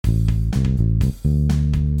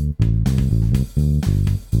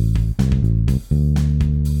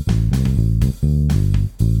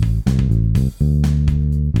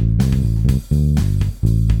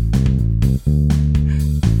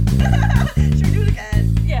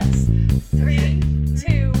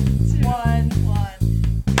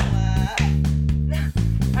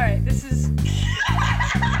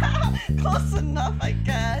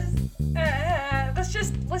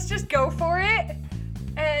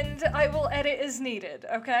and I will edit as needed,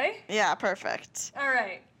 okay? Yeah, perfect. All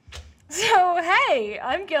right. So, hey,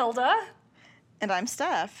 I'm Gilda. And I'm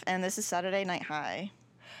Steph, and this is Saturday Night High.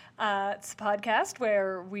 It's a podcast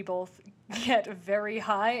where we both get very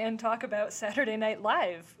high and talk about Saturday Night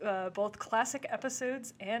Live, both classic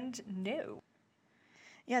episodes and new.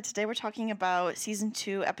 Yeah, today we're talking about Season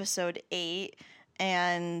 2, Episode 8,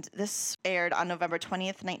 and this aired on November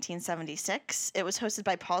 20th, 1976. It was hosted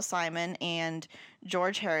by Paul Simon and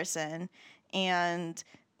George Harrison, and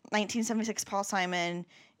 1976 Paul Simon,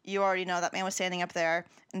 you already know that man was standing up there,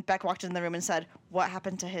 and Beck walked in the room and said, "What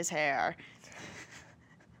happened to his hair?"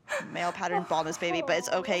 Male pattern baldness, baby, but it's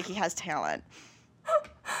okay, he has talent.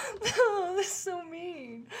 Oh, that's so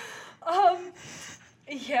mean.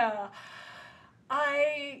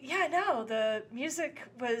 The music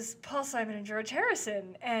was Paul Simon and George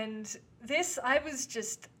Harrison, and this, so I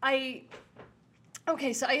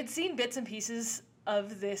had seen bits and pieces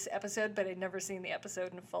of this episode, but I'd never seen the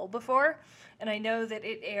episode in full before, and I know that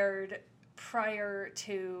it aired prior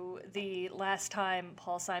to the last time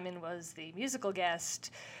Paul Simon was the musical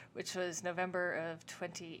guest, which was November of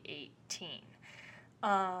 2018.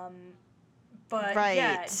 But right.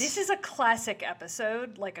 Yeah, this is a classic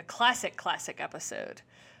episode, like a classic episode.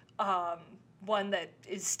 One that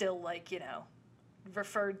is still, like,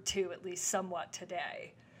 referred to at least somewhat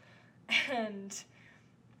today. And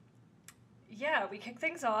yeah, we kick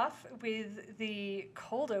things off with the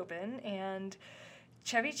cold open, and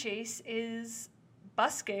Chevy Chase is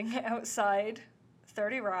busking outside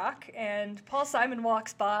 30 Rock, and Paul Simon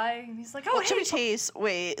walks by, and he's like, "Oh, well, hey, Chevy Chase,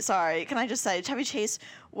 wait, sorry, can I just say, Chevy Chase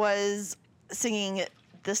was singing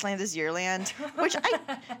This Land Is Your Land, which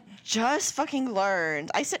I just fucking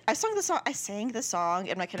learned. I sang the song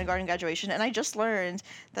in my kindergarten graduation, and I just learned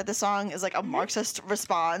that the song is like a Marxist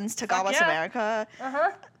response to God Bless America.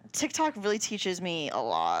 Uh-huh. TikTok really teaches me a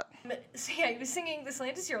lot. So yeah, he was singing This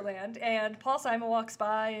Land Is Your Land, and Paul Simon walks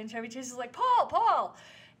by, and Chevy Chase is like, Paul!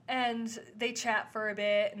 And they chat for a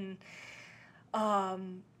bit, and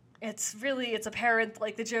it's apparent,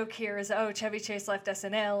 like, the joke here is, oh, Chevy Chase left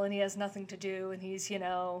SNL, and he has nothing to do, and he's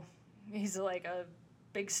like a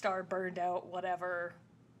big star, burned out, whatever.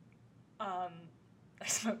 I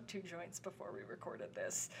smoked 2 joints before we recorded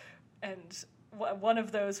this, and one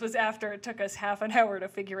of those was after it took us half an hour to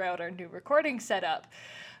figure out our new recording setup.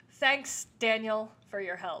 Thanks, Daniel, for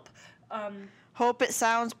your help. Hope it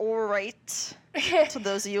sounds all right to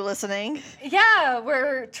those of you listening. Yeah,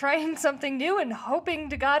 we're trying something new and hoping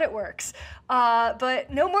to God it works. But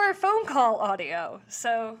no more phone call audio,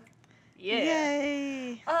 so yeah.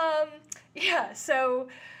 Yay! So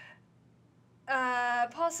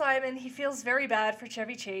Paul Simon, he feels very bad for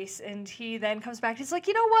Chevy Chase, and he then comes back. He's like,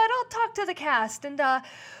 you know what? I'll talk to the cast, and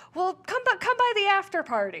we'll come by the after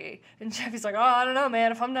party. And Chevy's like, oh, I don't know,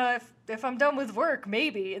 man. If I'm done with work,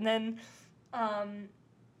 maybe. And then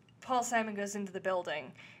Paul Simon goes into the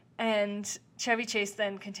building, and Chevy Chase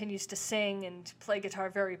then continues to sing and play guitar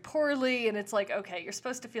very poorly, and it's like, okay, you're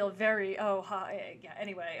supposed to feel very,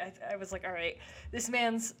 anyway, I was like, all right, this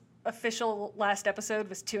man's official last episode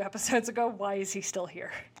was 2 episodes ago. Why is he still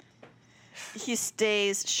here? He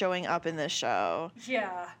stays showing up in this show.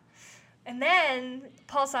 Yeah. And then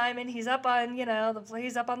Paul Simon, he's up on,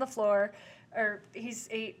 he's up on the floor, or he's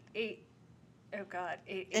 8H. An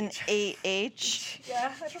 8H?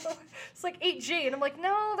 Yeah, I don't know. It's like 8G, and I'm like,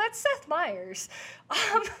 no, that's Seth Meyers.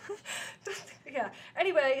 Yeah.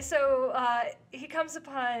 Anyway, so he comes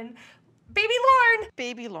upon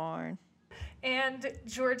Baby Lorne. And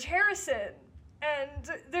George Harrison. And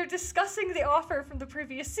they're discussing the offer from the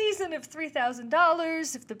previous season of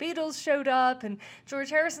 $3,000 if the Beatles showed up. And George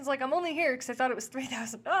Harrison's like, I'm only here because I thought it was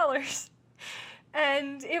 $3,000.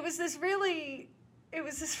 And it was this really,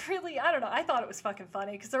 I don't know, I thought it was fucking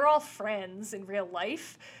funny because they're all friends in real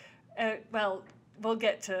life. Well, we'll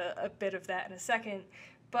get to a bit of that in a second.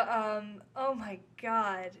 But, oh my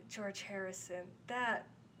God, George Harrison, that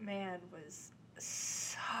man was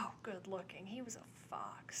so good looking. He was a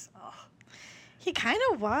fox. Oh. He kind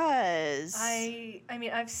of was. I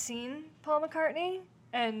mean, I've seen Paul McCartney,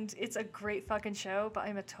 and it's a great fucking show, but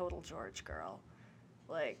I'm a total George girl.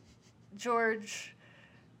 Like, George,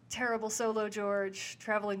 terrible solo George,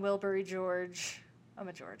 traveling Wilbury George. I'm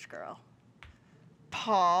a George girl.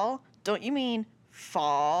 Paul? Don't you mean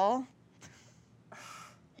fall?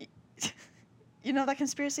 You know that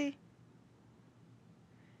conspiracy?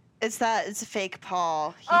 It's a fake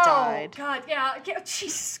Paul. He died. Oh, God, yeah.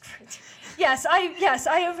 Jesus Christ. Yes,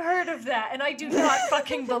 I have heard of that, and I do not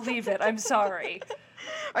fucking believe it. I'm sorry.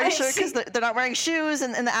 Are you sure? Because they're not wearing shoes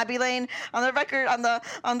in the Abbey Lane on the record, on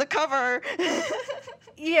the cover.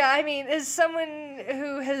 Yeah, I mean, as someone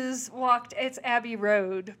who has walked, it's Abbey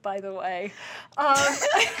Road, by the way.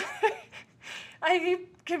 I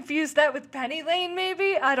confused that with Penny Lane,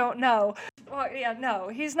 maybe? I don't know. Well, yeah, no,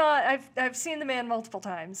 he's not. I've seen the man multiple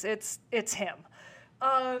times. It's him.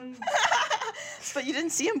 But you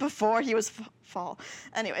didn't see him before he was fall.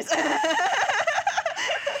 Anyways.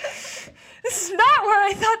 This is not where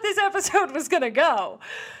I thought this episode was gonna go.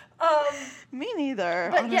 Me neither,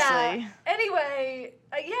 but honestly. Yeah, anyway,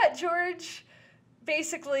 George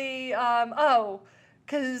basically,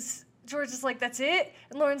 because George is like, that's it?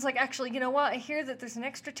 And Lauren's like, actually, you know what? I hear that there's an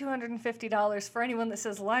extra $250 for anyone that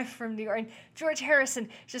says live from New York. And George Harrison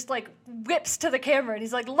just, like, whips to the camera, and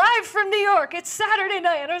he's like, live from New York! It's Saturday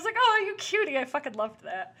night! And I was like, oh, you cutie! I fucking loved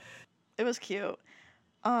that. It was cute.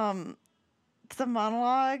 The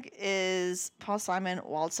monologue is Paul Simon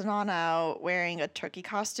waltzing on out wearing a turkey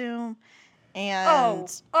costume, and...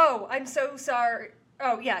 Oh, I'm so sorry.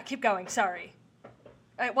 Oh, yeah, keep going. Sorry.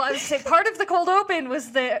 I would say part of the cold open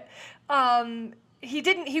was that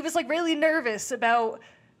he was, like, really nervous about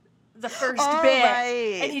the first bit.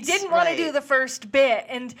 Right, and he didn't want to do the first bit.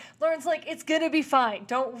 And Lauren's like, it's going to be fine.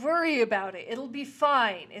 Don't worry about it. It'll be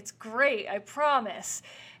fine. It's great. I promise.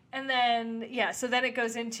 And then, so then it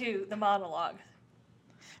goes into the monologue.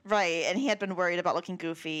 Right, and he had been worried about looking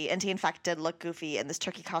goofy, and he in fact did look goofy in this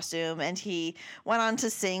turkey costume, and he went on to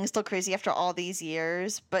sing Still Crazy after all these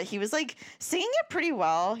years, but he was, like, singing it pretty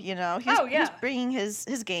well, you know? He was bringing his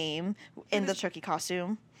game in the turkey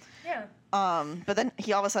costume. Yeah. But then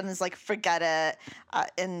he all of a sudden is like, forget it,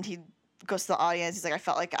 and he goes to the audience, he's like, I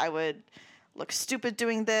felt like I would look stupid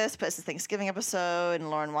doing this, but it's a Thanksgiving episode, and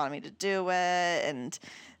Lauren wanted me to do it, and...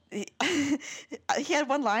 He had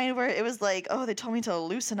one line where it was like, oh, they told me to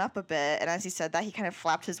loosen up a bit. And as he said that, he kind of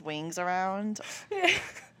flapped his wings around. He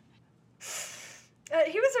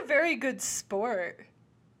was a very good sport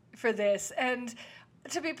for this. And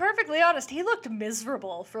to be perfectly honest, he looked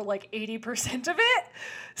miserable for like 80% of it.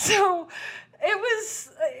 So it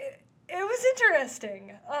was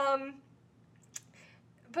interesting.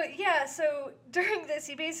 But yeah, so during this,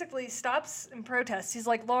 he basically stops and protests. He's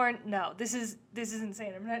like, Lauren, no, this is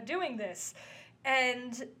insane. I'm not doing this.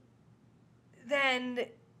 And then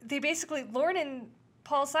they basically, baby Lauren and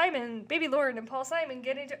Paul Simon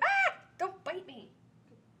get into, don't bite me.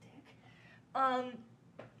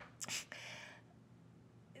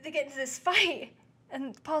 They get into this fight,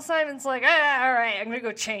 and Paul Simon's like, all right, I'm going to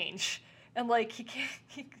go change. And, like,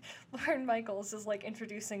 Lorne Michaels is, like,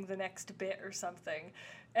 introducing the next bit or something.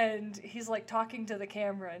 And he's, like, talking to the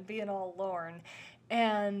camera and being all Lorne.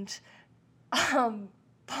 And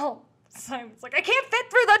Paul Simon's like, I can't fit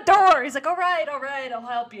through the door! He's like, all right, I'll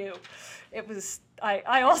help you. It was...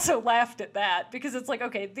 I also laughed at that, because it's like,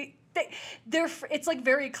 okay, it's, like,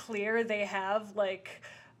 very clear they have, like,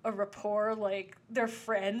 a rapport, like, they're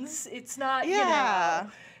friends. It's not, you know...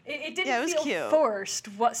 It didn't feel cute. Forced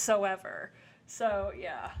whatsoever. So,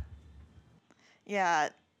 yeah. Yeah,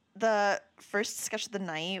 the first sketch of the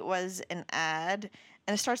night was an ad,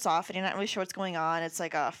 and it starts off, and you're not really sure what's going on. It's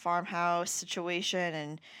like a farmhouse situation,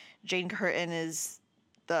 and Jane Curtin is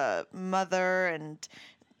the mother, and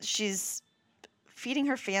she's feeding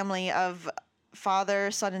her family of father,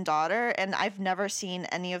 son, and daughter, and I've never seen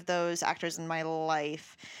any of those actors in my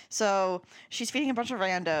life. So she's feeding a bunch of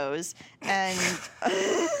randos, and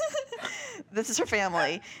this is her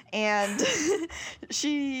family, and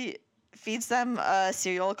she feeds them a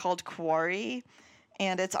cereal called Quarry,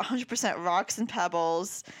 and it's 100% rocks and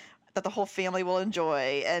pebbles that the whole family will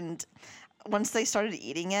enjoy. And once they started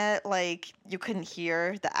eating it, like, you couldn't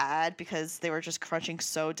hear the ad because they were just crunching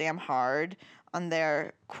so damn hard on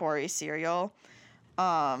their Quarry cereal,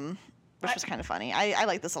 which was kind of funny. I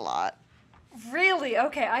like this a lot. Really?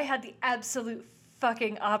 Okay, I had the absolute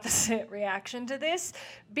fucking opposite reaction to this,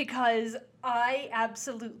 because I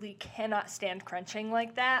absolutely cannot stand crunching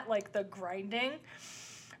like that, like the grinding.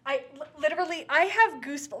 I have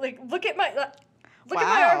goosebumps. Like, look at my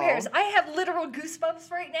arm hairs. I have literal goosebumps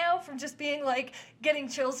right now from just being like getting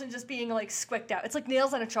chills and just being like squicked out. It's like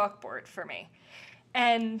nails on a chalkboard for me.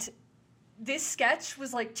 And this sketch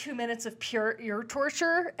was like 2 minutes of pure ear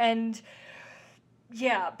torture, and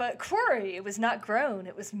yeah, but Quarry, it was not grown,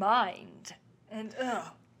 it was mined. And ugh.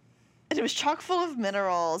 And it was chock full of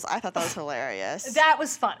minerals. I thought that was hilarious. That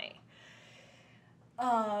was funny.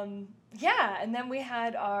 Yeah, and then we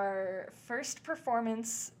had our first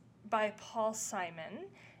performance by Paul Simon,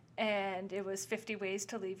 and it was 50 Ways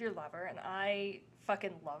to Leave Your Lover, and I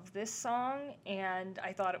fucking love this song, and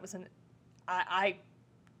I thought it was I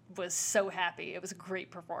was so happy. It was a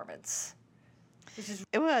great performance.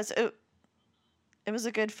 It was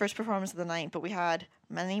a good first performance of the night, but we had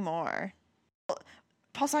many more.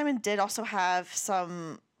 Paul Simon did also have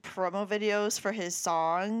some promo videos for his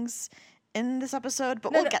songs in this episode,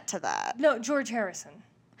 but we'll get to that. No, George Harrison.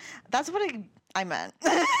 That's what I meant.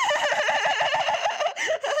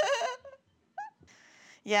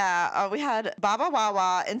 Yeah, we had Baba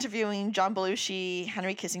Wawa interviewing John Belushi,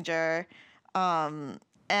 Henry Kissinger,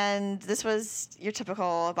 and this was your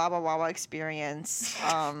typical Baba Wawa experience.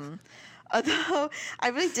 Although I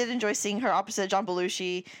really did enjoy seeing her opposite John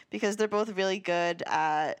Belushi because they're both really good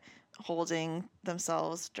at holding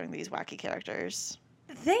themselves during these wacky characters.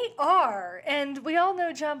 They are, and we all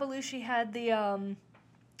know John Belushi had the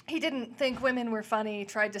he didn't think women were funny,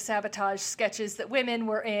 tried to sabotage sketches that women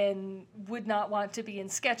were in, would not want to be in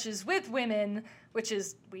sketches with women, which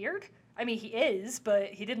is weird. I mean, he is, but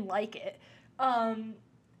he didn't like it.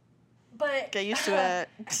 But get used to it.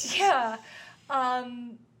 Yeah.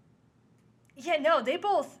 Yeah, no,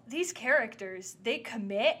 these characters, they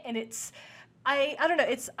commit, and it's, I don't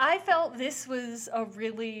know, I felt this was a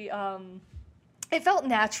really, it felt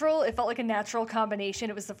natural. It felt like a natural combination.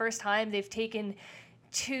 It was the first time they've taken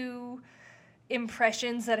two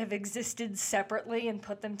impressions that have existed separately and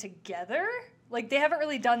put them together. Like, they haven't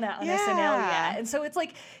really done that on SNL yet. And so it's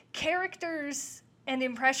like characters and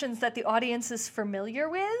impressions that the audience is familiar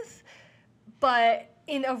with, but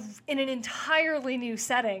in an entirely new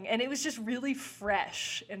setting. And it was just really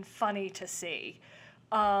fresh and funny to see.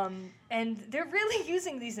 And they're really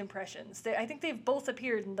using these impressions. I think they've both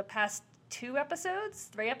appeared in the past 3 episodes,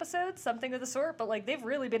 something of the sort, but like they've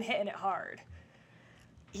really been hitting it hard.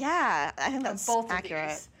 Yeah, I think that's both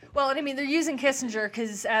accurate. Well, and I mean, they're using Kissinger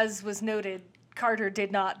because, as was noted, Carter did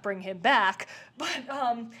not bring him back. But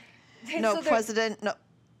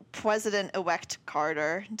President-elect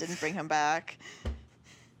Carter didn't bring him back.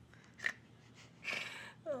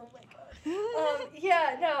 Oh my god.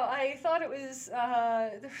 Yeah, no, I thought it was.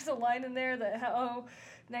 There was a line in there that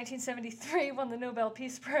 1973 won the Nobel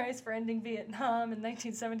Peace Prize for ending Vietnam. In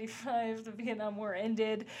 1975, the Vietnam War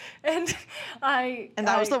ended, and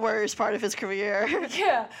that was the worst part of his career.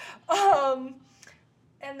 Yeah,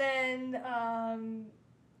 and then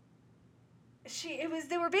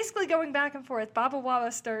they were basically going back and forth. Baba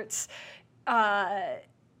Wawa starts not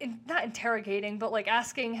interrogating, but like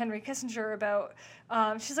asking Henry Kissinger about.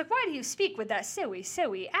 She's like, "Why do you speak with that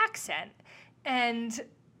silly accent?" And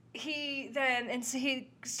he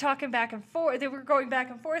was talking back and forth. They were going back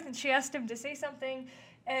and forth, and she asked him to say something,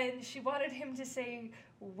 and she wanted him to say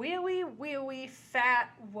 "wheelie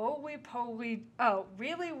fat roly poly." Oh,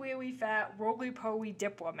 really wheelie fat roly poly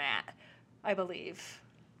diplomat, I believe.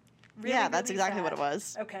 Really, yeah, that's exactly fat. What it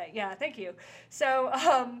was. Okay, yeah, thank you. So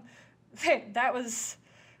that was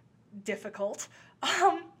difficult.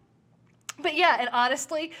 But yeah, and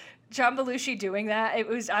honestly, John Belushi doing that, it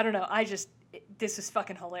was, I don't know, this was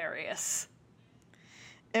fucking hilarious.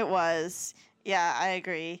 It was. Yeah, I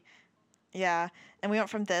agree. Yeah, and we went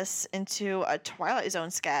from this into a Twilight Zone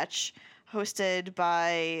sketch hosted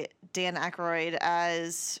by Dan Aykroyd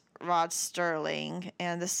as Rod Sterling,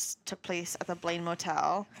 and this took place at the Blaine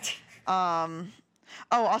Motel.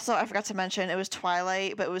 Also, I forgot to mention, it was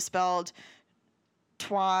Twilight, but it was spelled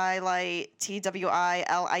Twilight,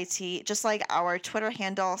 Twilit, just like our Twitter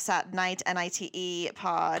handle, SatNight, NITE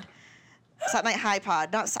pod. SatNight High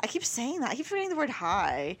Pod. I keep saying that. I keep forgetting the word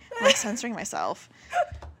high. I'm like censoring myself.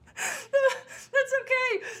 That's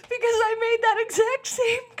okay, because I made that exact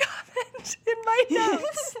same comment in my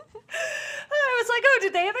notes. I was like,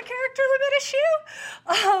 did they have a character limit issue?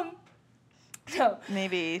 No.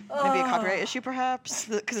 Maybe a copyright issue, perhaps,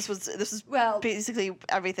 because this was basically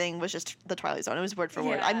everything was just the Twilight Zone. It was word for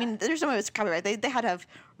word. I mean, there's no way it was copyright. They had to have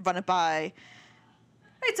run it by.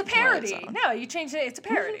 It's a parody. No, you changed it. It's a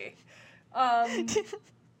parody.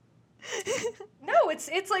 No,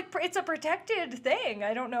 it's a protected thing.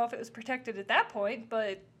 I don't know if it was protected at that point,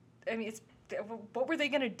 but I mean, what were they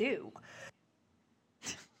gonna do?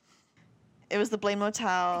 It was the Blaine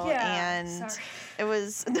Motel, and it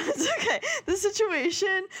was it's okay. The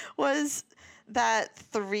situation was that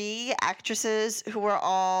 3 actresses who were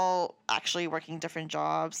all actually working different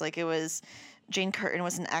jobs. Like, it was Jane Curtin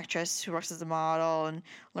was an actress who works as a model, and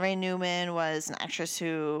Lorraine Newman was an actress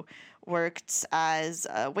who worked as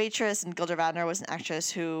a waitress, and Gilda Radner was an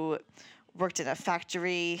actress who worked in a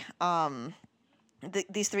factory.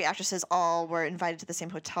 These 3 actresses all were invited to the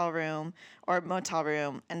same hotel room or motel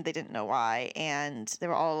room, and they didn't know why, and they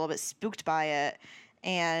were all a little bit spooked by it.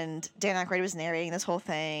 And Dan Aykroyd was narrating this whole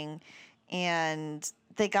thing, and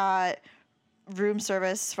they got room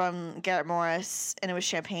service from Garrett Morris, and it was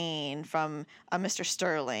champagne from Mr.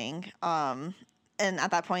 Sterling. And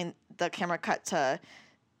at that point, the camera cut to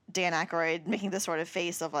Dan Aykroyd making this sort of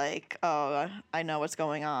face of like, oh, I know what's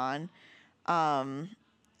going on.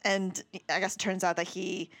 And I guess it turns out that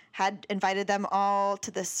he had invited them all to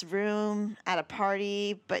this room at a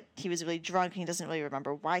party, but he was really drunk and he doesn't really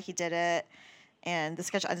remember why he did it. And the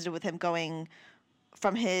sketch ended with him going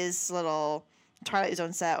from his little Twilight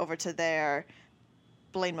Zone set over to their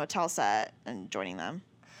Blaine Motel set and joining them.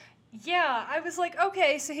 Yeah, I was like,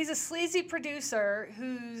 okay, so he's a sleazy producer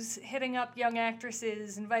who's hitting up young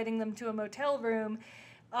actresses, inviting them to a motel room.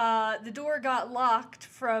 The door got locked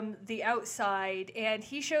from the outside, and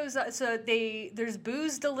he shows up. So there's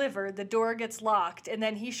booze delivered. The door gets locked, and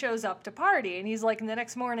then he shows up to party. And he's like, the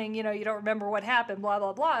next morning, you don't remember what happened, blah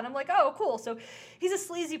blah blah. And I'm like, oh, cool. So he's a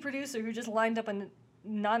sleazy producer who just lined up a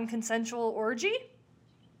non-consensual orgy.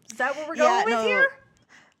 Is that what we're going with here?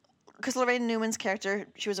 Because Lorraine Newman's character,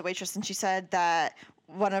 she was a waitress, and she said that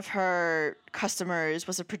one of her customers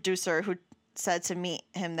was a producer who said to meet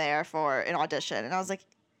him there for an audition. And I was like,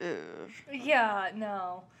 ugh. Yeah,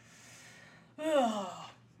 no. Ugh.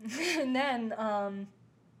 And then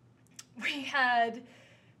we had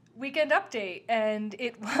Weekend Update, and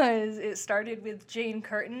it started with Jane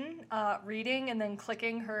Curtin reading and then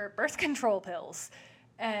clicking her birth control pills.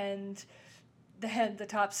 And then the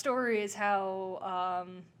top story is how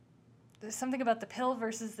there's something about the pill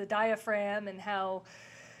versus the diaphragm, and how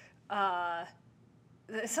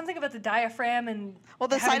something about the diaphragm and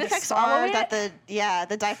the side effects are that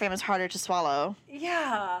the diaphragm is harder to swallow.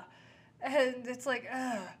 Yeah, and it's like,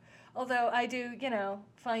 although I do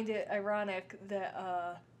find it ironic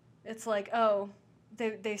that it's like, oh,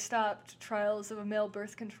 they stopped trials of a male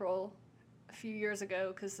birth control a few years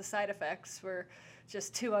ago because the side effects were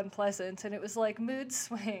just too unpleasant, and it was like mood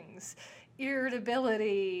swings,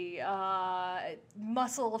 irritability,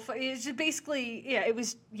 muscle. It's just basically,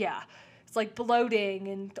 it's like bloating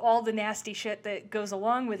and all the nasty shit that goes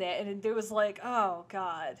along with it. And it was like, oh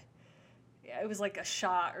god, it was like a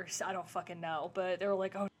shot, or I don't fucking know, but they were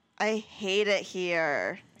like, oh, I hate it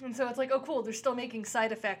here. And so it's like, oh cool, they're still making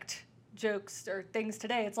side effect jokes or things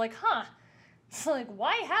today. It's like, it's like,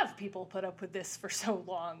 why have people put up with this for so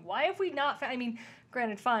long? Why have we not I mean,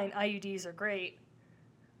 granted, fine, IUDs are great.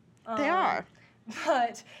 They are.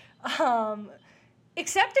 But,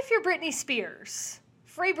 except if you're Britney Spears.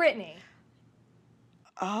 Free Britney.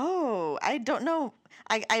 Oh, I don't know.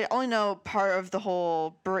 I only know part of the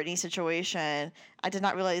whole Britney situation. I did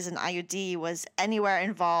not realize an IUD was anywhere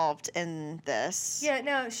involved in this. Yeah,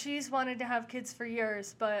 no, she's wanted to have kids for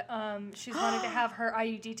years, but she's wanted to have her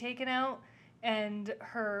IUD taken out, and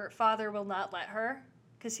her father will not let her,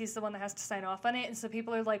 because he's the one that has to sign off on it. And so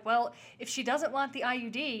people are like, well, if she doesn't want the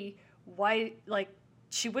IUD, why,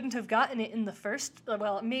 she wouldn't have gotten it in the first,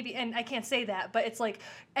 well, maybe, and I can't say that, but it's like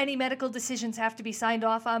any medical decisions have to be signed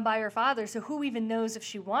off on by her father, so who even knows if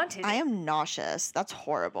she wanted it? I am nauseous. That's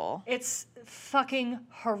horrible. It's fucking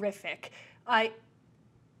horrific.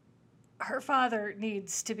 Her father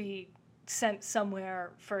needs to be sent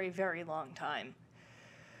somewhere for a very long time.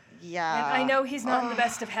 Yeah. And I know he's not in the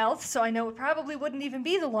best of health, so I know it probably wouldn't even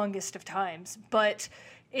be the longest of times, but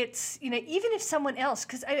it's, even if someone else,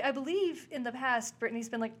 because I believe in the past, Britney's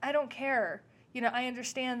been like, I don't care. I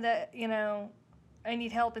understand that, I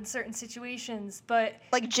need help in certain situations, but...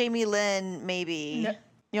 Like Jamie Lynn, maybe. No.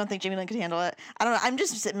 You don't think Jamie Lynn could handle it? I don't know. I'm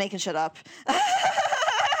just making shit up.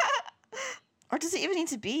 Or does it even need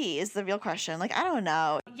to be, is the real question. I don't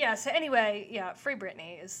know. Yeah, so anyway, free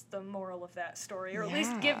Britney is the moral of that story. Or at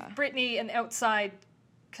least give Britney an outside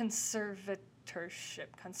conservator,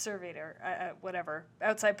 whatever,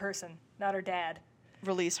 outside person, not her dad.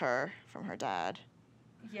 Release her from her dad.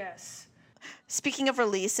 Yes. Speaking of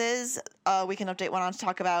releases, Weekend Update went on to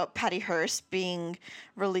talk about Patty Hearst being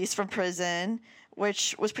released from prison,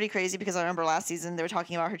 which was pretty crazy because I remember last season they were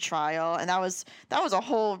talking about her trial, and that was a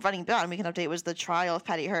whole running bit on Weekend Update, was the trial of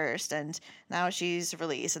Patty Hearst, and now she's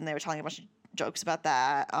released, and they were telling a bunch of jokes about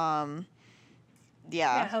that.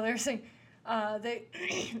 Yeah, how they were saying, how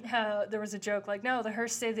there was a joke like, no, the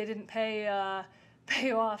Hearst say they didn't pay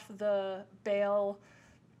off the bail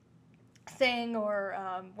thing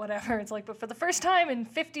or whatever. It's like, but for the first time in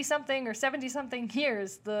 50-something or 70-something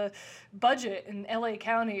years, the budget in LA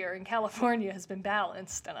County or in California has been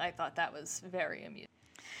balanced, and I thought that was very amusing.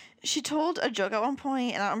 She told a joke at one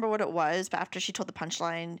point, and I don't remember what it was, but after she told the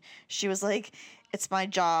punchline, she was like, "It's my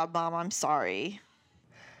job, Mom, I'm sorry."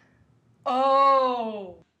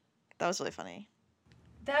 Oh! That was really funny.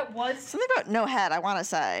 That was... Something about no head, I want to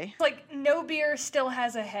say. Like, no beer still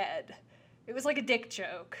has a head. It was like a dick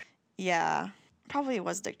joke. Yeah, probably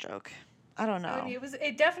was a dick joke. I don't know. I mean,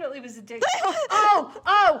 it definitely was a dick.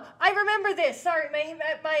 oh, I remember this. Sorry, my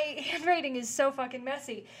handwriting is so fucking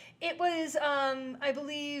messy. It was, I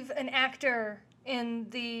believe, an actor in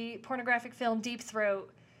the pornographic film Deep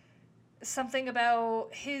Throat. Something about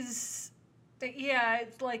his,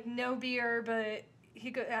 it's like no beer, but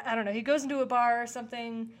I don't know, he goes into a bar or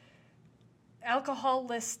something, alcohol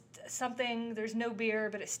list something, there's no beer,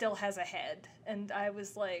 but it still has a head. And I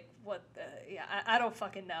was like, what the, I don't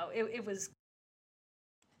fucking know. It was...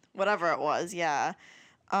 Whatever it was, yeah.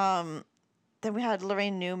 Then we had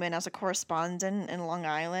Lorraine Newman as a correspondent in Long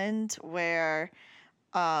Island, where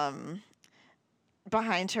behind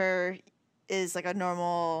her is like a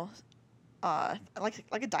normal...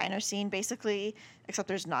 like a diner scene, basically, except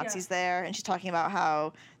there's Nazis there, and she's talking about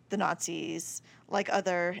how the Nazis, like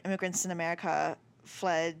other immigrants in America,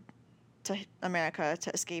 fled to America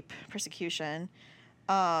to escape persecution.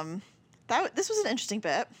 This was an interesting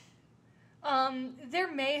bit.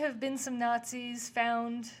 There may have been some Nazis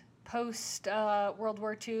found post World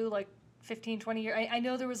War II, like 15, 20 years. I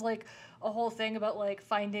know there was like a whole thing about like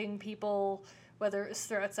finding people, whether it's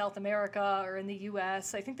throughout South America or in the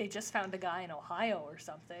U.S. I think they just found a guy in Ohio or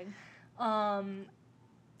something.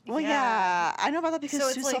 Well, yeah, I know about that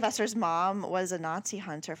because Sue Sylvester's mom was a Nazi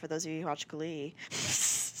hunter, for those of you who watch Glee.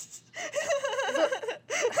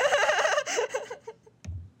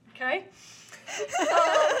 Okay.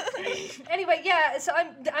 Anyway, yeah, so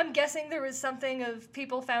I'm guessing there was something of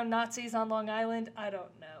people found Nazis on Long Island. I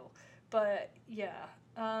don't know. But, yeah.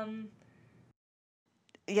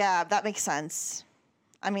 Yeah, that makes sense.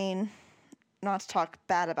 I mean, not to talk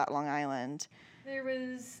bad about Long Island. There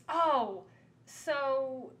was...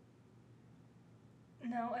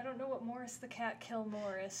 No, I don't know what Morris the Cat Kill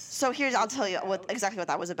Morris. So I'll tell you exactly what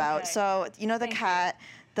that was about. Okay. So, you know the cat,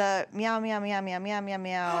 the meow, meow, meow, meow, meow, meow,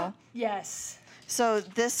 meow. Yes. So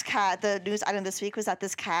this cat, the news item this week was that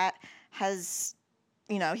this cat has,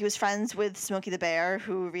 he was friends with Smokey the Bear,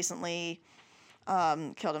 who recently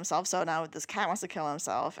killed himself. So now this cat wants to kill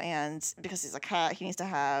himself. And because he's a cat, he needs to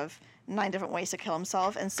have 9 different ways to kill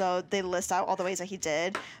himself. And so they list out all the ways that he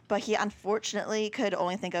did. But he unfortunately could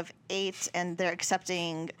only think of 8, and they're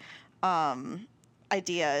accepting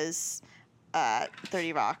ideas at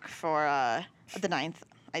 30 Rock for the 9th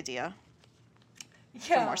idea.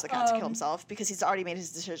 For Morris the Cat to kill himself, because he's already made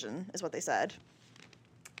his decision, is what they said.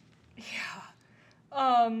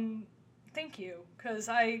 Yeah. Thank you. Because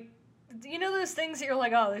those things that you're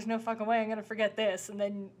like, oh, there's no fucking way I'm going to forget this. And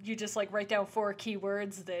then you just like write down 4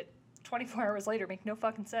 keywords that 24 hours later make no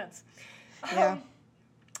fucking sense. Yeah.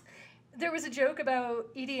 There was a joke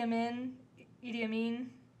about Idi Amin.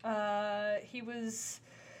 He was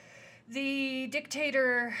the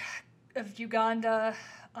dictator of Uganda.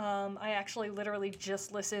 I actually literally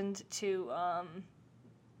just listened to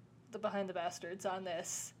the Behind the Bastards on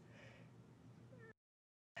this.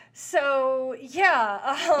 So,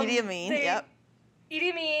 yeah. Idi Amin, yep.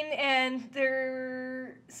 Idi Amin, and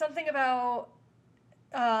there's something about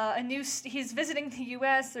he's visiting the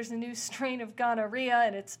U.S., there's a new strain of gonorrhea,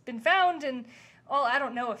 and it's been found in, I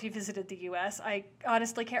don't know if he visited the U.S., I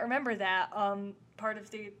honestly can't remember that part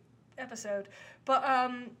of the episode, but,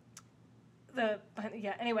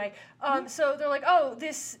 anyway, so they're like,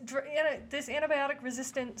 this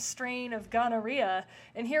antibiotic-resistant strain of gonorrhea,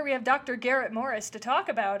 and here we have Dr. Garrett Morris to talk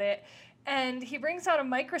about it, and he brings out a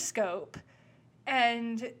microscope,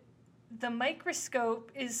 and the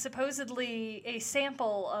microscope is supposedly a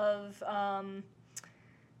sample of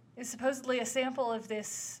this.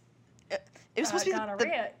 It was supposed to be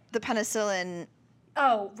gonorrhea. The penicillin.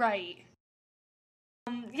 Oh, right.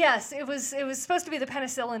 Yes, it was supposed to be the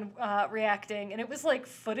penicillin reacting, and it was like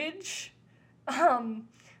footage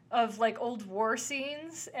of like old war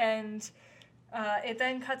scenes, and it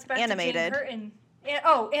then cuts back animated. to Jane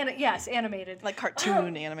Curtin. Yes, animated. Like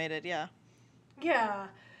cartoon animated, yeah. Yeah.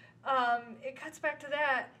 It cuts back to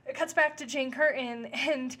that. It cuts back to Jane Curtin,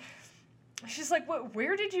 and she's like,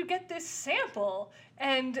 where did you get this sample?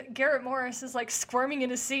 And Garrett Morris is like squirming in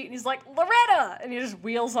his seat, and he's like, Loretta! And he just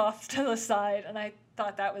wheels off to the side, and I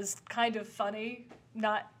thought that was kind of funny.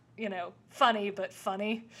 Not, funny, but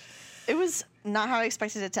funny. It was not how I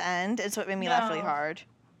expected it to end, and so it made me laugh really hard.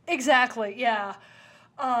 Exactly, yeah.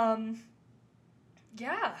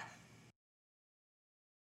 Yeah.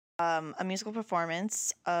 A musical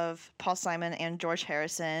performance of Paul Simon and George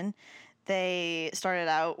Harrison. They started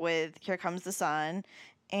out with Here Comes the Sun,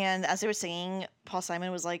 and as they were singing, Paul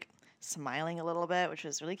Simon was like smiling a little bit, which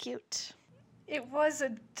was really cute. It was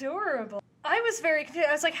adorable. I was very confused.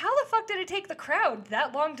 I was like, how the fuck did it take the crowd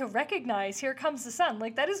that long to recognize Here Comes the Sun?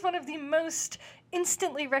 Like, that is one of the most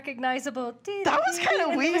instantly recognizable. That was kind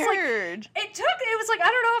of weird. It was like, I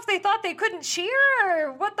don't know if they thought they couldn't cheer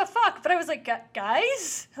or what the fuck, but I was like,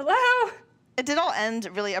 guys, hello? It did all end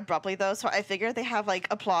really abruptly, though, so I figured they have, like,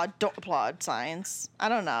 applaud, don't applaud signs. I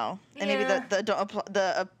don't know. And maybe the don't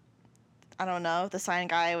applaud, I don't know, the sign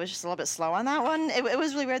guy was just a little bit slow on that one. It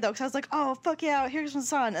was really weird, though, because I was like, oh, fuck yeah, Here's the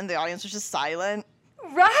Sun, and the audience was just silent.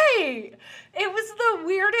 Right! It was the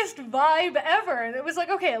weirdest vibe ever, and it was like,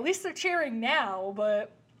 okay, at least they're cheering now,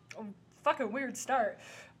 but fucking weird start.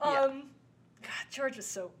 God, George was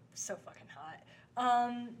so fucking hot.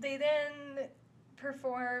 They then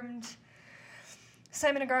performed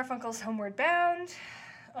Simon and Garfunkel's Homeward Bound,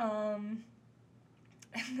 and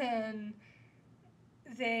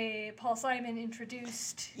then Paul Simon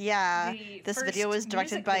introduced this video was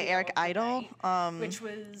directed by Eric Idle, which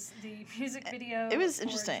was the music video it was for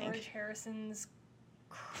interesting. George Harrison's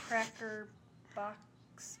Cracker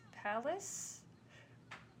Box Palace.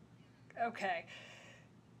 Okay.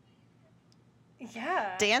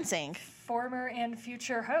 Yeah. Dancing. Former and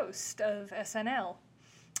future host of SNL.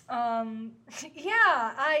 At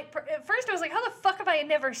first I was like, how the fuck have I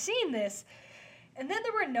never seen this? And then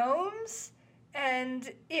there were gnomes,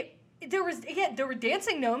 and there were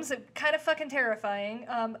dancing gnomes that kind of fucking terrifying.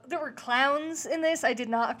 There were clowns in this. I did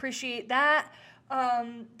not appreciate that.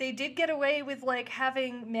 They did get away with, like,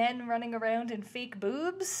 having men running around in fake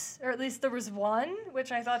boobs, or at least there was one,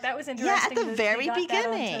 which I thought that was interesting. Yeah, at the very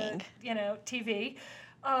beginning. That onto, TV.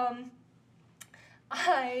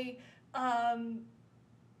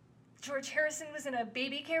 George Harrison was in a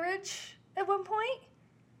baby carriage at one point.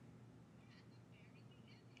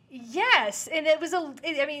 Yes, and it was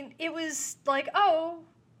like, oh,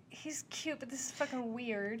 he's cute, but this is fucking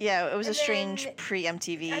weird. Yeah, it was a strange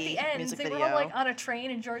pre-MTV at the end, music they video. were all, like, on a train,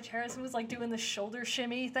 and George Harrison was, like, doing the shoulder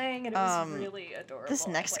shimmy thing, and it was really adorable. This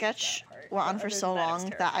next sketch went on for so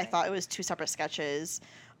long that I thought it was two separate sketches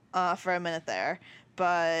for a minute there.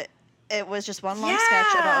 But it was just one long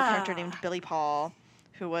sketch about a character named Billy Paul,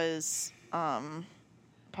 who was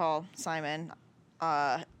Paul Simon.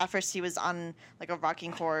 At first he was on, like, a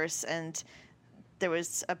rocking horse, and there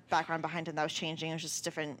was a background behind him that was changing. It was just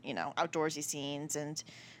different, outdoorsy scenes, and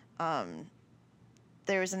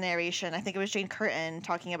there was a narration. I think it was Jane Curtin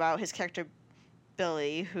talking about his character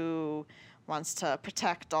Billy, who wants to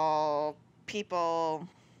protect all people.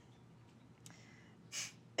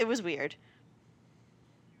 It was weird.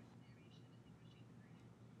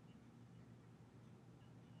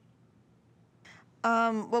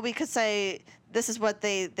 Well, we could say this is what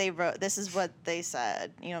they wrote. This is what they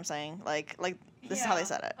said. You know what I'm saying? Like this is how they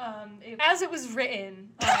said it. As it was written.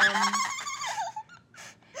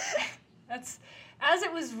 That's as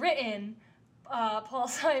it was written. Paul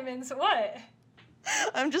Simon's what?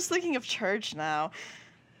 I'm just thinking of church now.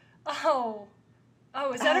 Oh,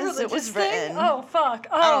 is that a religious it was thing? Written. Oh, fuck.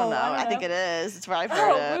 Oh, I don't know. I think it is. It's where I've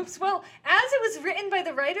heard it. Oops. Well, as it was written by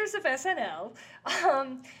the writers of SNL,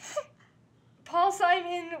 Paul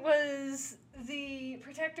Simon was the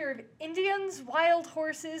protector of Indians, wild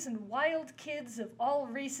horses, and wild kids of all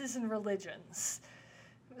races and religions.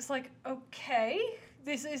 It was like, okay,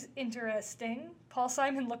 this is interesting. Paul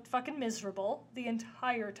Simon looked fucking miserable the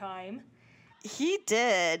entire time. He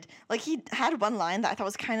did. Like, he had one line that I thought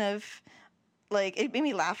was kind of, like, it made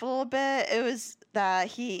me laugh a little bit. It was that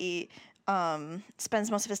he spends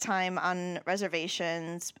most of his time on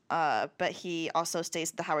reservations, but he also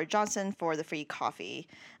stays at the Howard Johnson for the free coffee.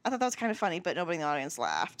 I thought that was kind of funny, but nobody in the audience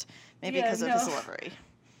laughed. Maybe because of his delivery.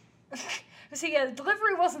 The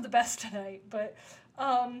delivery wasn't the best tonight, but,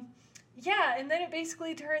 and then it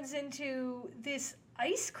basically turns into this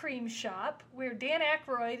ice cream shop where Dan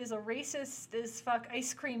Aykroyd is a racist as fuck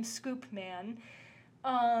ice cream scoop man.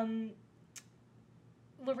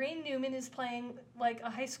 Lorraine Newman is playing, like, a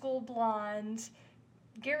high school blonde.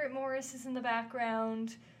 Garrett Morris is in the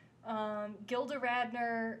background. Gilda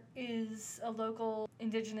Radner is a local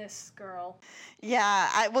indigenous girl.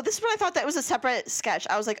 Yeah, this is when I thought that was a separate sketch.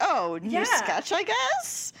 I was like, oh, new sketch, I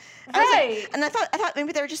guess? Right. I thought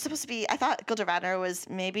maybe they were just supposed to be, I thought Gilda Radner was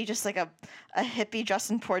maybe just like a hippie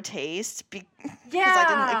dressed in poor taste. Because I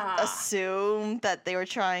didn't assume that they were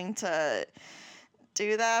trying to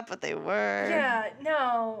do that, but they were. Yeah,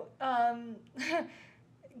 no.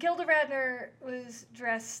 Gilda Radner was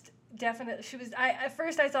dressed definitely. At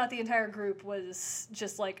first I thought the entire group was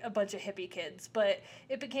just like a bunch of hippie kids, but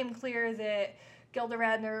it became clear that Gilda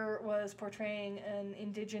Radner was portraying an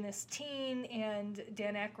indigenous teen, and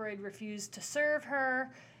Dan Aykroyd refused to serve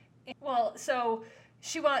her. Well, so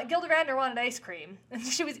Gilda Radner wanted ice cream, and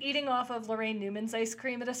she was eating off of Lorraine Newman's ice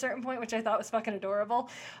cream at a certain point, which I thought was fucking adorable.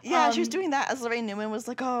 Yeah, she was doing that as Lorraine Newman was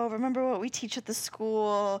like, oh, remember what we teach at the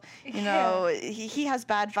school? You know, he has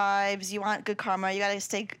bad vibes. You want good karma. You gotta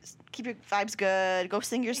keep your vibes good. Go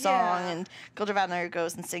sing your song. And Gilda Radner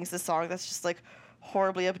goes and sings this song that's just, like,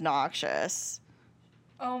 horribly obnoxious.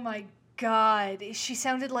 Oh, my God. She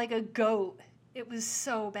sounded like a goat. It was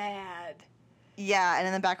so bad. Yeah, and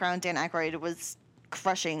in the background, Dan Aykroyd was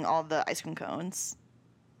crushing all the ice cream cones.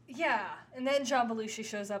 Yeah, and then John Belushi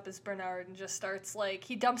shows up as Bernard and just starts, like,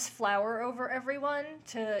 he dumps flour over everyone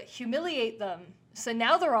to humiliate them. So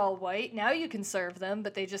now they're all white, now you can serve them,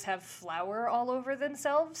 but they just have flour all over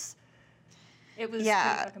themselves. It was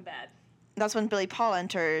pretty fucking bad. That's when Billy Paul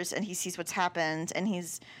enters, and he sees what's happened, and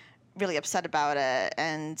he's really upset about it,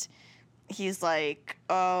 and he's like,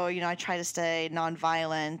 oh, you know, I try to stay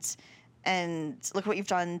nonviolent, and look what you've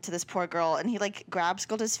done to this poor girl. And he, like, grabs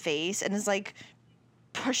Gilda's face and is, like,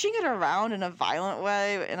 pushing it around in a violent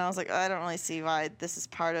way. And I was like, I don't really see why this is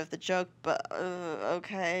part of the joke, but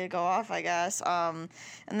okay, go off, I guess. And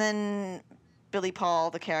then Billy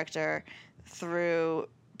Paul, the character, threw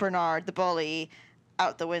Bernard, the bully,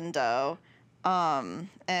 out the window. But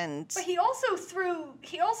he also threw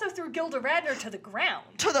Gilda Radner to the ground.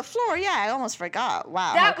 To the floor, yeah. I almost forgot.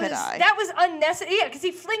 Wow, that was unnecessary. Yeah, because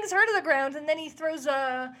he flings her to the ground and then he throws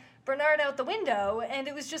Bernard out the window, and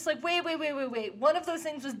it was just like, wait. One of those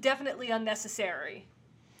things was definitely unnecessary.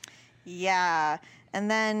 Yeah,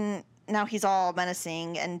 and then now he's all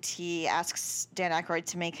menacing, and he asks Dan Aykroyd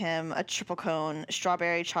to make him a triple cone,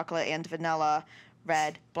 strawberry, chocolate, and vanilla,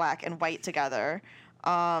 red, black, and white together.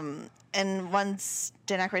 And once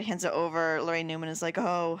Dan Aykroyd hands it over, Lorraine Newman is like,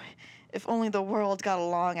 oh, if only the world got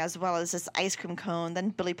along as well as this ice cream cone, then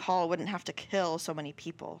Billy Paul wouldn't have to kill so many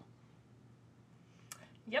people.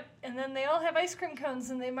 Yep, and then they all have ice cream cones,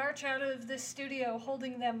 and they march out of this studio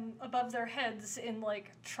holding them above their heads in,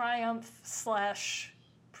 like,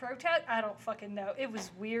 triumph/protest. I don't fucking know. It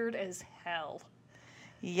was weird as hell.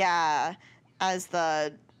 Yeah, as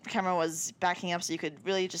the camera was backing up so you could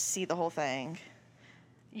really just see the whole thing.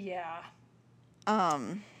 Yeah.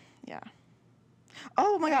 Yeah.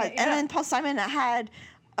 Oh my God. Yeah. And then Paul Simon had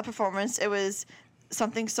a performance. It was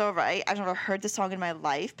Something So Right. I've never heard the song in my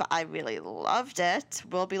life, but I really loved it.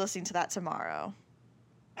 We'll be listening to that tomorrow.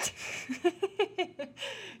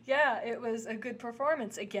 Yeah, it was a good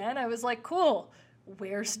performance. Again, I was like, cool.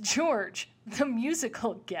 Where's George, the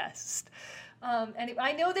musical guest? And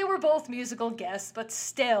I know they were both musical guests, but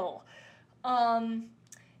still. And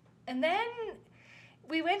then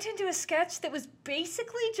we went into a sketch that was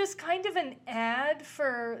basically just kind of an ad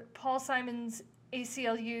for Paul Simon's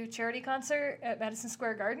ACLU charity concert at Madison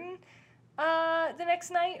Square Garden the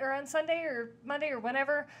next night, or on Sunday or Monday or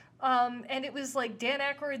whenever. And it was like Dan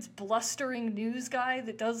Aykroyd's blustering news guy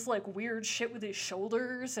that does like weird shit with his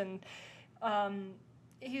shoulders, and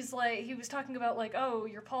he was talking about like, oh,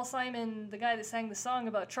 you're Paul Simon, the guy that sang the song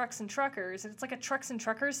about trucks and truckers, and it's like a trucks and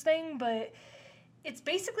truckers thing, but it's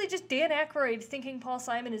basically just Dan Aykroyd thinking Paul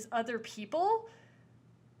Simon is other people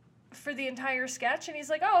for the entire sketch, and he's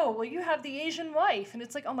like, oh, well, you have the Asian wife, and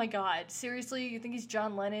it's like, oh my God, seriously, you think he's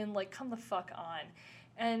John Lennon? Like, come the fuck on.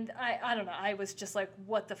 And I don't know, I was just like,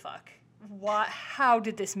 what the fuck? How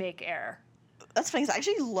did this make air? That's funny, 'cause I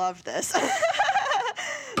actually loved this.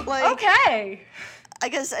 Like, okay. I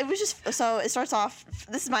guess it was just, so it starts off,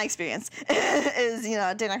 this is my experience, is, you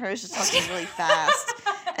know, Dan Aykroyd was just talking really fast,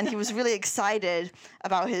 and he was really excited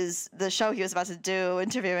about the show he was about to do,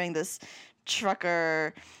 interviewing this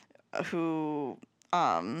trucker who,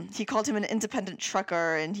 he called him an independent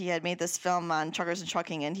trucker, and he had made this film on truckers and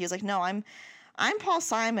trucking, and he was like, no, I'm Paul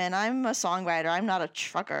Simon, I'm a songwriter, I'm not a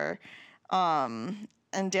trucker. And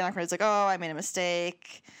Dan Aykroyd's like, oh, I made a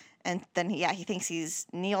mistake. And then, he thinks he's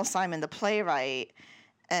Neil Simon, the playwright.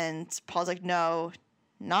 And Paul's like, no,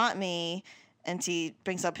 not me. And he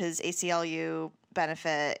brings up his ACLU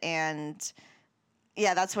benefit. And,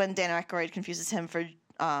 yeah, that's when Dan Aykroyd confuses him for,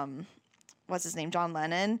 what's his name, John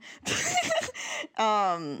Lennon. And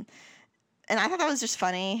I thought that was just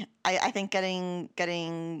funny. I think getting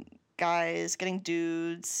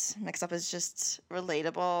dudes mixed up is just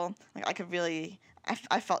relatable. Like, I could really...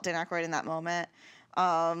 I felt Dan Aykroyd in that moment.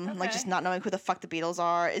 Okay. Like, just not knowing who the fuck the Beatles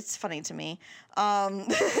are. It's funny to me.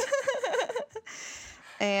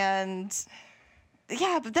 And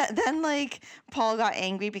yeah, but then like Paul got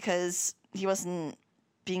angry because he wasn't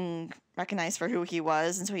being recognized for who he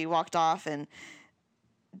was, and so he walked off, and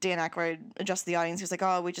Dan Aykroyd addressed the audience. He was like,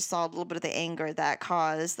 oh, we just saw a little bit of the anger that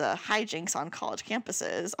caused the hijinks on college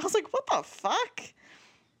campuses. I was like, what the fuck?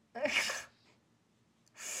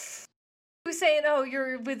 It who's saying, oh,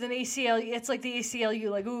 you're with an ACLU, it's like the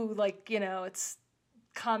ACLU, like, ooh, like, you know, it's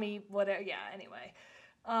commie, whatever. Yeah, anyway.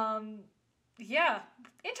 Yeah,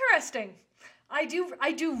 interesting. I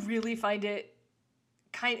do really find it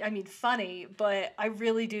funny, but I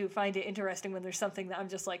really do find it interesting when there's something that I'm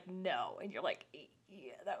just like, no, and you're like,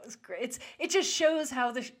 yeah, that was great. It just shows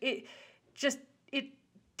how it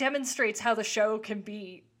demonstrates how the show can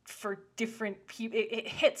be for different people. It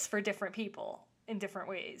hits for different people in different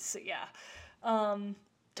ways. So yeah, totally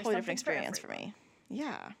different experience for me.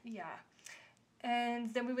 Yeah. Yeah,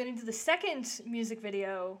 and then we went into the second music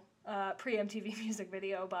video, pre-MTV music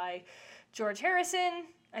video by George Harrison.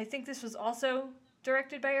 I think this was also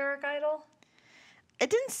directed by Eric Idle. It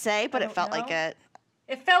didn't say, but it felt like it.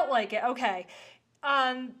 It felt like it. Okay.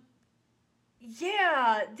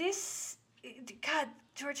 Yeah, God,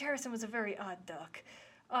 George Harrison was a very odd duck.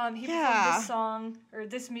 He performed this song, or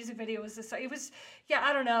this music video was this song. It was, yeah,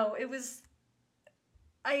 I don't know. It was,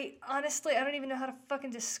 I don't even know how to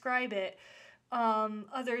fucking describe it.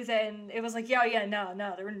 Other than, it was like,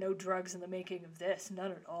 no, there were no drugs in the making of this.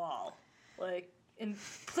 None at all. Like, and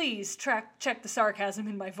please check the sarcasm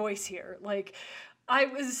in my voice here. Like, I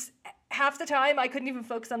was, half the time, I couldn't even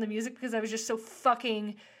focus on the music because I was just so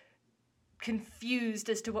fucking confused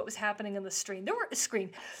as to what was happening on the screen. It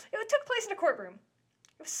took place in a courtroom.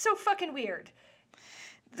 It was so fucking weird.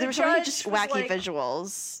 There were so many just wacky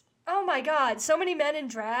visuals. Oh my god, so many men in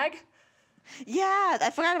drag. Yeah,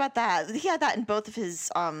 I forgot about that. He had that in both of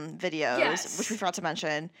his videos, which we forgot to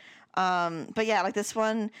mention. But yeah, like this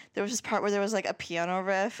one, there was this part where there was like a piano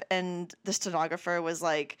riff and the stenographer was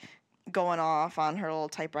like going off on her little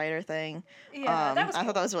typewriter thing. Yeah, that was cool. I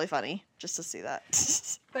thought that was really funny just to see that.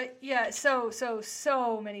 But yeah, so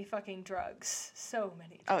many fucking drugs. So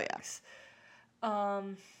many drugs. Oh yeah.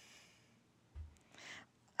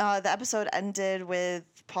 The episode ended with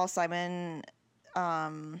Paul Simon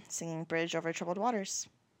singing Bridge Over Troubled Waters.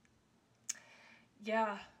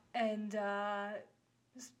 Yeah, and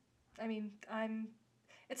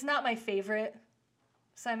it's not my favorite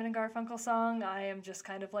Simon and Garfunkel song. I am just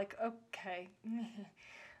kind of like, okay.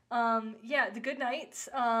 Yeah, the good nights.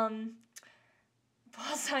 Paul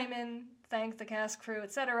Simon thanked the cast, crew,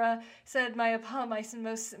 etc. Said my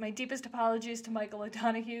deepest apologies to Michael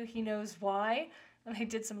O'Donoghue. He knows why. And I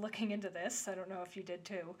did some looking into this. I don't know if you did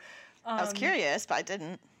too. I was curious, but I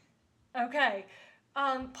didn't. Okay.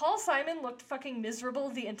 Paul Simon looked fucking miserable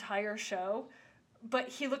the entire show, but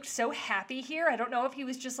he looked so happy here. I don't know if he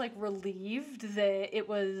was just like relieved that it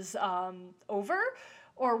was over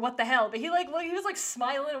or what the hell, but he was like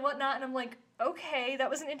smiling and whatnot, and I'm like, okay, that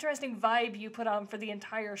was an interesting vibe you put on for the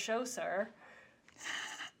entire show, sir.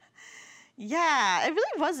 Yeah, it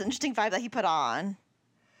really was an interesting vibe that he put on.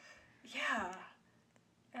 Yeah.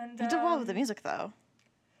 And he did well with the music, though.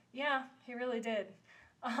 Yeah, he really did.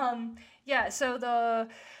 Yeah, so the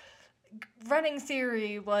running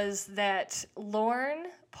theory was that Lorne,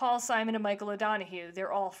 Paul Simon, and Michael O'Donoghue,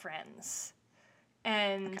 they're all friends.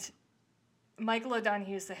 And okay. Michael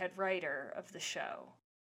O'Donoghue is the head writer of the show.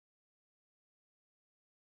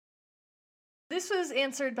 This was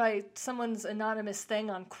answered by someone's anonymous thing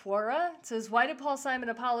on Quora. It says, why did Paul Simon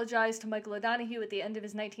apologize to Michael O'Donoghue at the end of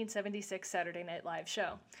his 1976 Saturday Night Live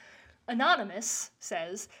show? Anonymous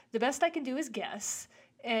says, the best I can do is guess,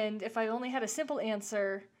 and if I only had a simple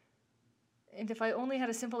answer,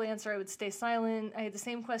 I would stay silent. I had the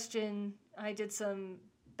same question. I did some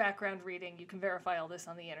background reading. You can verify all this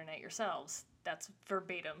on the internet yourselves. That's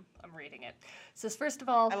verbatim. I'm reading it. It says, first of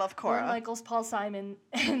all, I love Quora. Lorne Michaels, Paul Simon,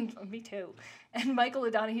 and me too, and Michael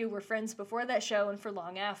O'Donoghue were friends before that show and for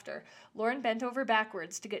long after. Lorne bent over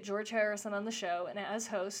backwards to get George Harrison on the show, and as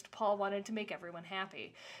host, Paul wanted to make everyone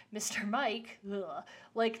happy. Mr. Mike,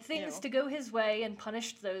 liked things to go his way and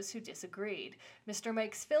punished those who disagreed. Mr.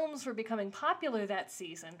 Mike's films were becoming popular that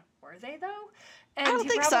season. Were they, though? And I don't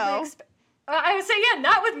think so. I would say, yeah,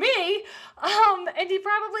 not with me. And he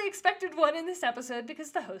probably expected one in this episode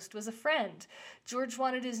because the host was a friend. George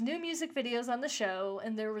wanted his new music videos on the show,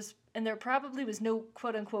 and there probably was no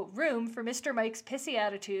quote-unquote room for Mr. Mike's pissy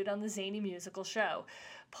attitude on the zany musical show.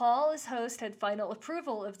 Paul, as host, had final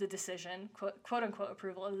approval of the decision, quote-unquote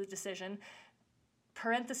approval of the decision,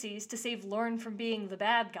 parentheses, to save Lorne from being the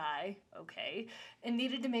bad guy, okay, and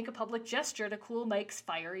needed to make a public gesture to cool Mike's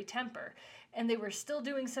fiery temper. And they were still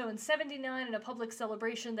doing so in '79 in a public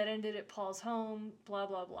celebration that ended at Paul's home, blah,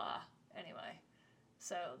 blah, blah. Anyway,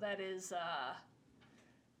 so that is,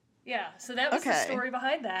 so that was the story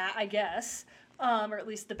behind that, I guess, or at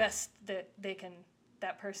least the best that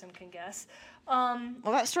that person can guess. Well,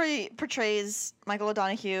 that story portrays Michael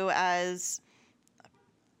O'Donoghue as,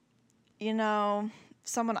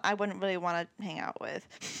 someone I wouldn't really want to hang out with.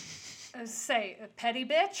 Say, a petty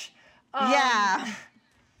bitch? Yeah.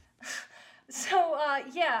 So,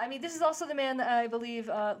 I mean, this is also the man that I believe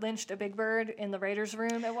lynched a Big Bird in the writer's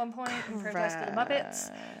room at one point in Protest of the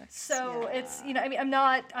Muppets. So it's, I mean, I'm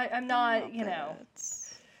not,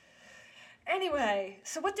 Anyway,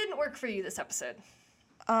 so what didn't work for you this episode?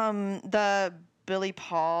 The Billy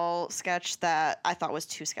Paul sketch that I thought was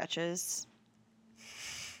 2 sketches.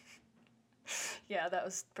 Yeah, that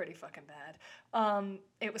was pretty fucking bad.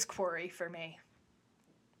 It was Quarry for me.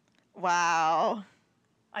 Wow.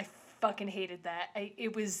 I fucking hated that. I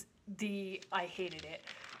hated it.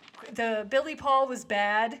 The Billy Paul was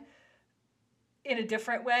bad in a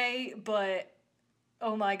different way, but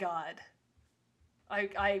oh my God.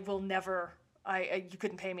 I will never, you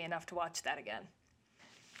couldn't pay me enough to watch that again.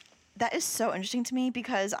 That is so interesting to me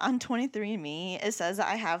because on 23andMe, it says that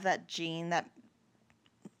I have that gene that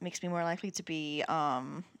makes me more likely to be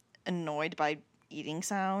annoyed by eating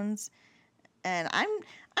sounds. And I'm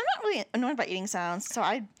not really annoyed by eating sounds, so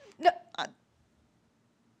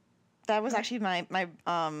that was actually my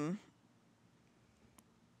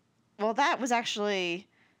well, that was actually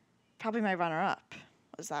probably my runner-up,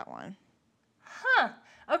 was that one. Huh.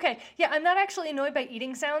 Okay. Yeah, I'm not actually annoyed by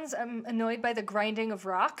eating sounds. I'm annoyed by the grinding of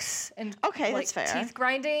rocks and that's fair. Teeth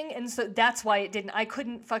grinding, and so that's why it didn't. I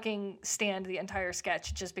couldn't fucking stand the entire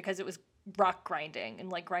sketch just because it was rock grinding and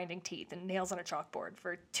like grinding teeth and nails on a chalkboard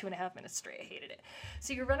for 2.5 minutes straight. I hated it.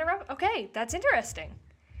 So your runner-up? Okay, that's interesting.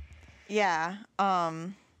 Yeah.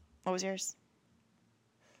 What was yours?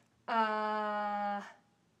 The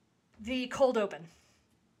cold open.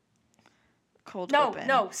 Open.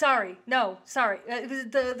 No, sorry. It was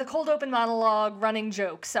the cold open monologue running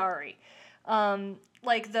joke. Sorry.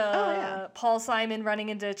 Like Paul Simon running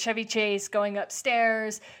into Chevy Chase, going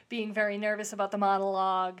upstairs, being very nervous about the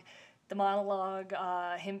monologue. The monologue,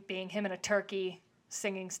 him and a turkey,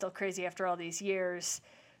 singing Still Crazy After All These Years,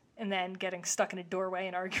 and then getting stuck in a doorway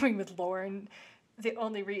and arguing with Lorne. The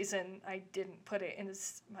only reason I didn't put it in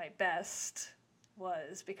as my best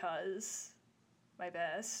was because my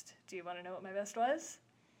best. Do you want to know what my best was?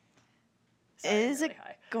 Sorry, is it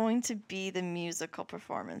going to be the musical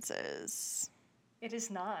performances? It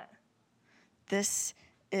is not. That's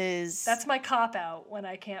my cop-out when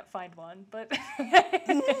I can't find one, but...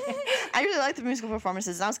 I really like the musical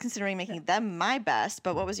performances, and I was considering making them my best,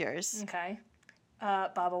 but what was yours? Okay.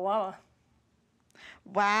 Baba Wawa.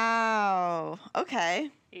 Wow.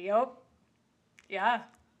 Okay. Yep. Yeah.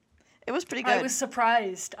 It was pretty good. I was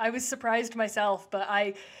surprised myself, but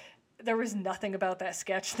there was nothing about that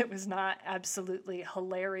sketch that was not absolutely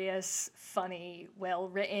hilarious, funny, well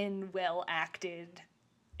written, well acted.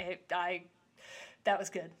 That was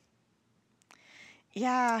good.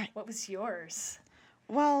 Yeah. What was yours?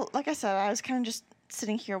 Well, like I said, I was kind of just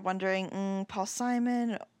sitting here wondering, Paul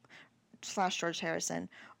Simon / George Harrison,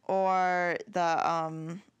 or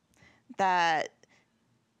the that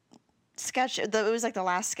sketch. It was like the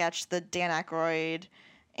last sketch, the Dan Aykroyd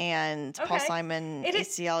and Paul Simon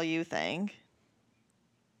ACLU thing.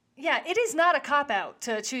 Yeah, it is not a cop-out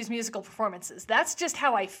to choose musical performances. That's just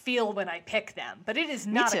how I feel when I pick them. But it is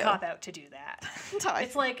not a cop-out to do that.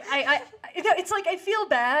 It's like I feel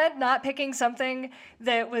bad not picking something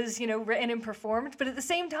that was, written and performed. But at the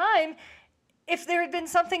same time, if there had been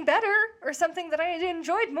something better or something that I had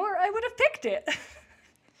enjoyed more, I would have picked it.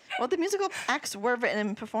 Well, the musical acts were written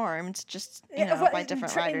and performed, just by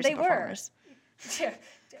different writers and performers. Yeah.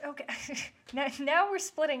 Okay. Now we're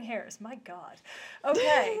splitting hairs. My God.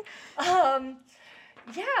 Okay.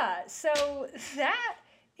 Yeah. So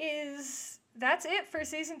that's it for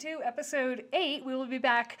season 2, episode 8. We will be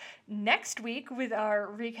back next week with our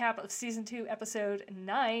recap of season 2, episode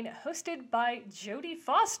 9, hosted by Jodie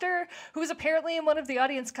Foster, who was apparently in one of the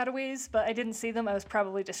audience cutaways, but I didn't see them. I was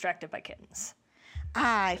probably distracted by kittens.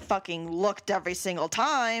 I fucking looked every single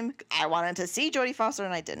time. I wanted to see Jodie Foster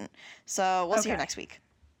and I didn't. So we'll see her next week.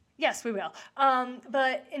 Yes, we will.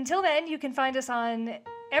 But until then, you can find us on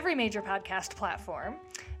every major podcast platform.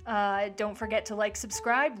 Don't forget to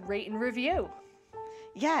subscribe, rate, and review.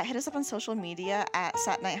 Yeah, hit us up on social media at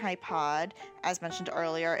SatNightHighPod. As mentioned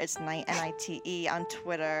earlier, it's Night NITE on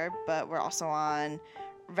Twitter, but we're also on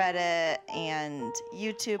Reddit and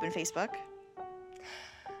YouTube and Facebook.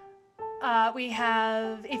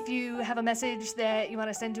 If you have a message that you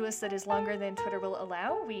want to send to us that is longer than Twitter will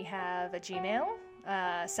allow, we have a Gmail,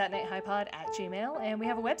 satnighthighpod@gmail, and we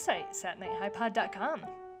have a website, satnighthighpod.com.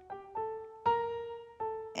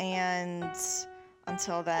 And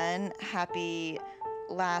until then, happy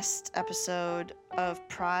last episode of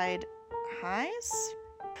Pride Highs?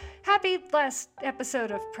 Happy last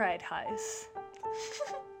episode of Pride Highs.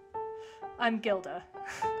 I'm Gilda.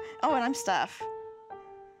 Oh, and I'm Steph.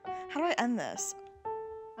 How do I end this?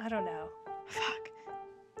 I don't know. Fuck.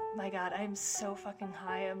 My God, I'm so fucking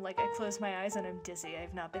high. I'm like, I close my eyes and I'm dizzy.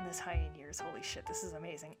 I've not been this high in years. Holy shit, this is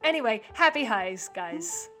amazing. Anyway, happy highs,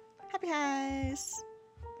 guys. Happy highs.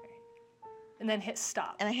 And then hit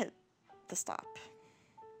stop. And I hit the stop.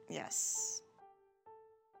 Yes.